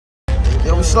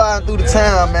We sliding through the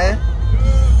town, man.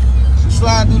 We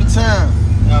sliding through the town.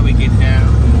 How we get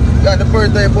down? Got the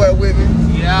birthday boy with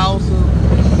me. Yeah, also.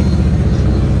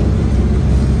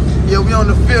 Yeah, we on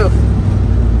the 5th.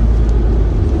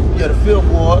 Yeah, the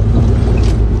 5th ward.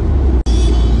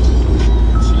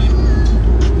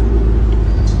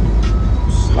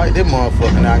 Like this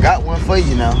motherfucker now. I got one for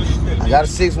you now. I got a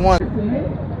 6-1.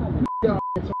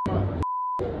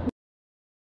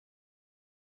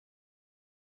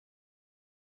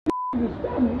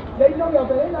 They know y'all,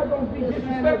 but they're not going to be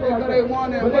disrespectful because they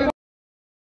want it. I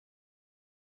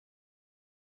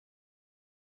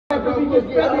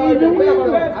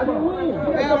didn't win.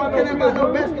 Man, I'm kidding about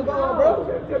no basketball, bro.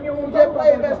 You just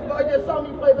play basketball. You just saw me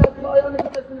play basketball. Y'all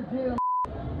niggas just in the gym.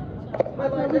 Play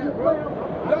like that, bro.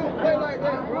 Don't play like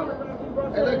that, bro.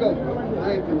 Hey, let go.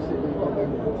 I ain't finna sit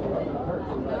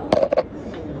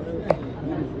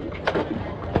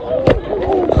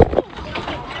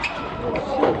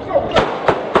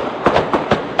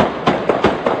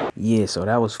Yeah, so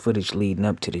that was footage leading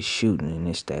up to the shooting and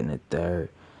this, that, and the third.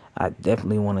 I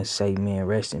definitely want to say, man,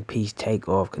 rest in peace,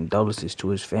 TakeOff, condolences to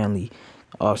his family.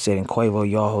 Offset and Quavo,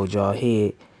 y'all hold y'all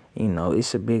head. You know,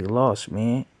 it's a big loss,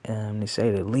 man, to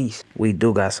say the least. We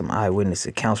do got some eyewitness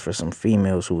accounts for some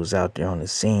females who was out there on the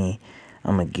scene.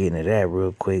 I'm going to get into that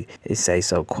real quick. It say,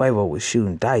 so Quavo was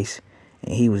shooting dice,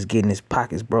 and he was getting his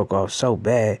pockets broke off so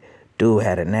bad, dude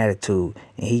had an attitude,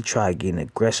 and he tried getting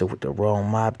aggressive with the wrong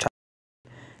mob type.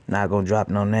 Not gonna drop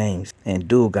no names. And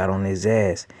dude got on his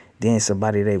ass. Then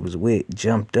somebody they was with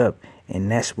jumped up,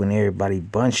 and that's when everybody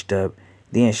bunched up.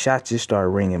 Then shots just started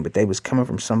ringing, but they was coming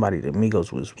from somebody the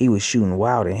Migos was. He was shooting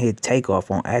wild and hit TakeOff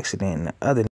on accident, and the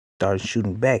other started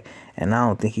shooting back. And I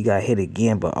don't think he got hit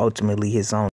again, but ultimately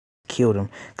his own killed him.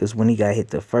 Cause when he got hit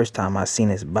the first time, I seen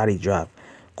his body drop.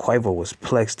 Quavo was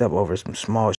plexed up over some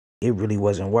small shit. It really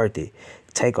wasn't worth it.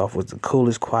 TakeOff was the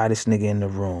coolest, quietest nigga in the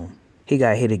room. He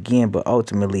got hit again, but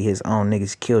ultimately his own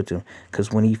niggas killed him.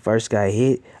 Cause when he first got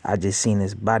hit, I just seen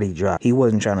his body drop. He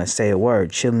wasn't trying to say a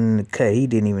word, chilling in the cut. He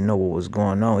didn't even know what was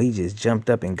going on. He just jumped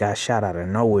up and got shot out of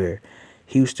nowhere.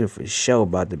 Houston for sure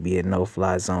about to be a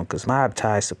no-fly zone, cause mob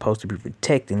tie is supposed to be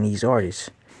protecting these artists.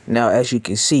 Now, as you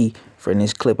can see from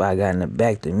this clip I got in the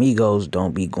back, the Migos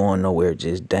don't be going nowhere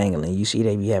just dangling. You see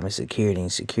they be having security,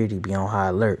 and security be on high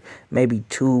alert. Maybe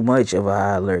too much of a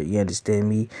high alert, you understand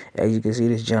me? As you can see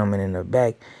this gentleman in the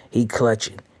back, he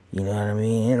clutching. You know what I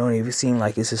mean? It don't even seem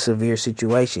like it's a severe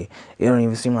situation. It don't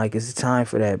even seem like it's a time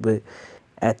for that. But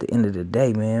at the end of the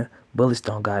day, man, bullets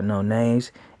don't got no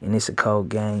names, and it's a cold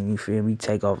game, you feel me?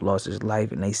 TakeOff lost his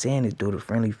life, and they saying it's due to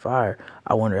friendly fire.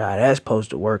 I wonder how that's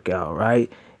supposed to work out,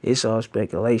 right? It's all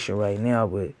speculation right now,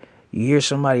 but you hear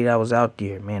somebody that was out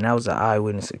there, man, that was an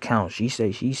eyewitness account. She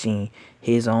said she seen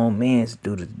his own mans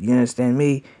do the, you understand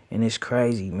me? And it's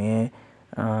crazy, man.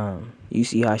 You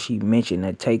see how she mentioned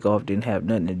that TakeOff didn't have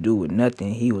nothing to do with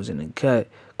nothing. He was in the cut.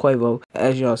 Quavo,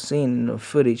 as y'all seen in the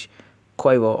footage,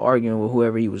 Quavo arguing with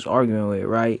whoever he was arguing with,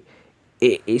 right?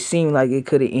 It seemed like it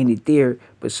could have ended there,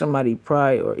 but somebody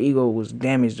pride or ego was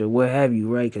damaged or what have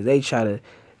you, right? Because they try to,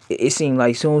 it seemed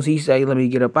like as soon as he said, let me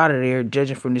get up out of there,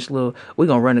 judging from this little, we're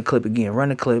going to run the clip again. Run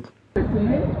the clip. They know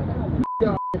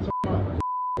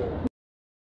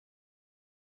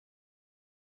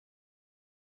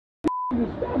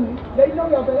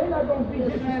y'all, but they're not going to be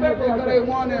disrespectful because they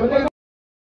want it. I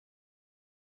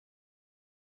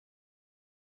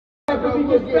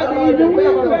didn't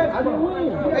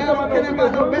win. Man, I'm kidding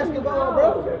about no basketball,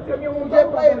 bro. You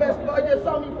just play basketball. You just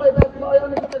saw me play basketball. Y'all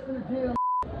niggas just in the gym.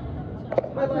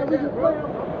 Play like that, bro.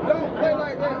 Don't play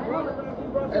like that, bro.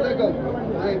 Hey, let go.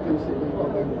 I ain't finna sit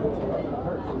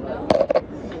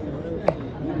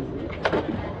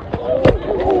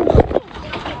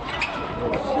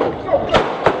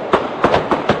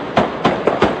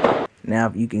Now,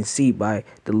 if you can see by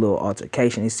the little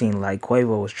altercation, it seemed like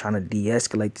Quavo was trying to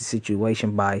de-escalate the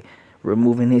situation by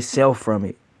removing himself from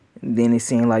it. And then it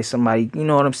seemed like somebody, you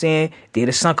know what I'm saying, did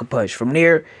a sucker punch. From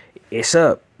there, it's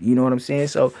up. You know what I'm saying?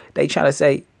 So they try to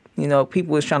say, you know,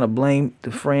 people is trying to blame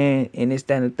the friend and this,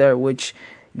 that, and the third, which,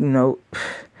 you know,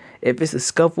 if it's a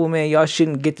scuffle, man, y'all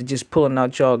shouldn't get to just pulling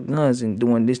out y'all guns and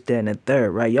doing this, that, and the third,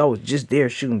 right? Y'all was just there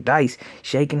shooting dice,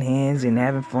 shaking hands and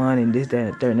having fun and this, that,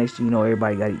 and the third. Next thing you know,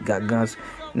 everybody got guns.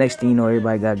 Next thing you know,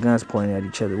 everybody got guns pointing at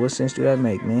each other. What sense do that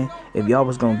make, man? If y'all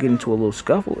was going to get into a little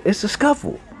scuffle, it's a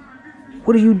scuffle.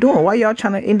 What are you doing? Why y'all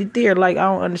trying to end it there? Like, I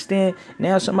don't understand.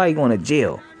 Now somebody going to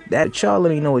jail. That y'all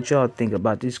let me know what y'all think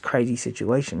about this crazy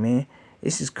situation, man.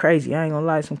 This is crazy. I ain't gonna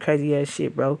lie, some crazy ass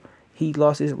shit, bro. He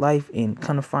lost his life, and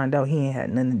come to find out, he ain't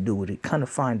had nothing to do with it. Come to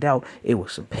find out, it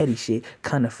was some petty shit.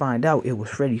 Come to find out, it was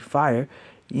Freddy Fire.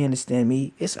 You understand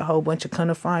me? It's a whole bunch of come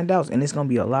to find outs, and it's gonna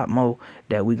be a lot more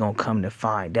that we gonna come to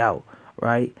find out,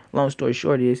 right? Long story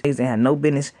short is, they had no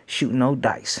business shooting no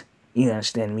dice. You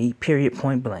understand me? Period,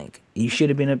 point blank. You should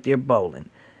have been up there bowling.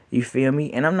 You feel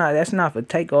me? And that's not for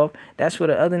Takeoff. That's for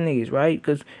the other niggas, right?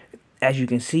 Because as you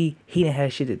can see, he didn't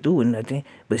have shit to do with nothing,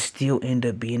 but still end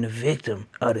up being the victim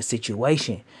of the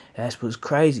situation. That's what's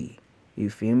crazy. You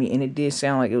feel me? And it did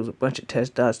sound like it was a bunch of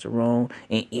testosterone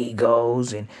and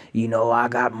egos and, you know, I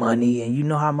got money and you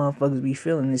know how motherfuckers be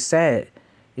feeling. It's sad.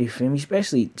 You feel me?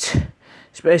 Especially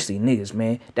niggas,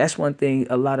 man. That's one thing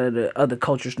a lot of the other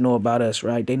cultures know about us,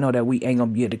 right? They know that we ain't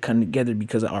gonna be able to come together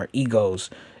because of our egos.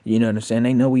 You know what I'm saying?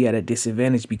 They know we at a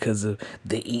disadvantage because of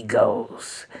the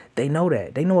egos. They know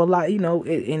that. They know a lot, you know,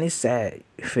 and it's sad.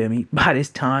 You feel me? By this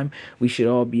time, we should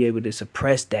all be able to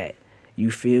suppress that. You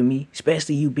feel me?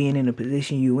 Especially you being in the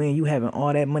position you in, you having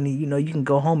all that money, you know, you can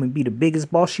go home and be the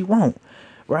biggest boss you want,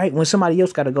 right? When somebody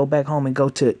else got to go back home and go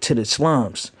to the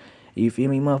slums, you feel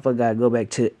me? Motherfucker got to go back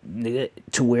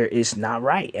to where it's not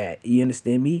right at. You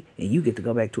understand me? And you get to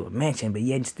go back to a mansion, but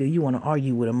yet still you want to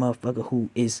argue with a motherfucker who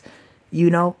is, you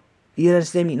know, you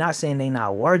understand me? Not saying they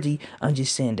not worthy. I'm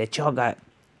just saying that y'all got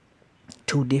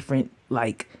two different,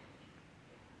 like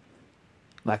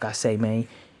I say, man,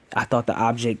 I thought the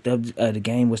object of the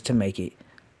game was to make it.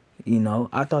 You know,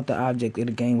 I thought the object of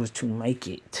the game was to make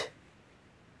it.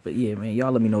 But yeah, man,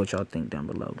 y'all let me know what y'all think down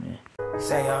below, man.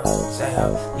 Say ho,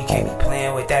 you can't be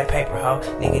playing with that paper, ho.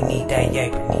 Nigga need that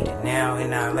yaper, need it now and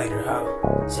not later,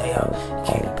 ho. Say ho, you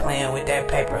can't be playing with that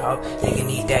paper, ho. Nigga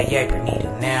need that yaper, need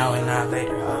it now and not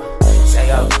later, ho. Say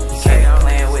ho, you can't be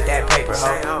playing with that paper,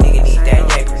 ho. Nigga need that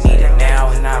yaper, need it now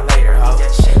and not later, ho.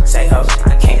 Say ho,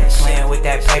 you can't be playing with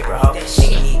that paper, ho. Nigga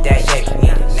need that yaper,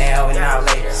 need it now and not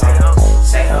later, ho.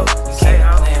 Say ho, you can't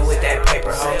be playing with that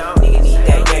paper, ho. Nigga need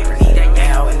that yaper, need it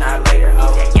now and not later,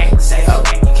 ho. Say ho,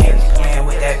 you can't be playing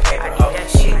with that paper, ho.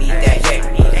 Nigga need that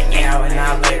yaper, need it now and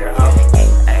not later, ho.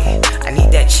 Ay, I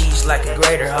need that cheese like a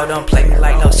grater, ho. Don't play me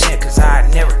like no sin, cause I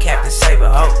never Captain Saber,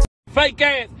 ho. Fake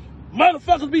ass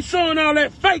motherfuckers be showing all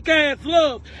that fake ass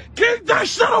love. Keep that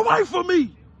shit away from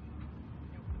me.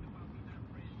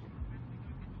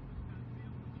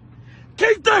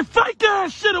 Keep that fake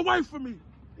ass shit away from me,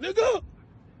 nigga.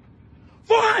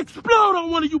 Before I explode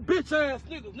on one of you bitch ass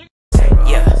niggas, nigga.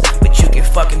 Yeah, but you can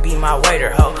fucking be my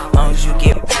waiter, ho. Long as you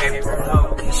get paper,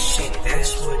 ho. Cause shit,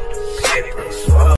 that's what the paper's for.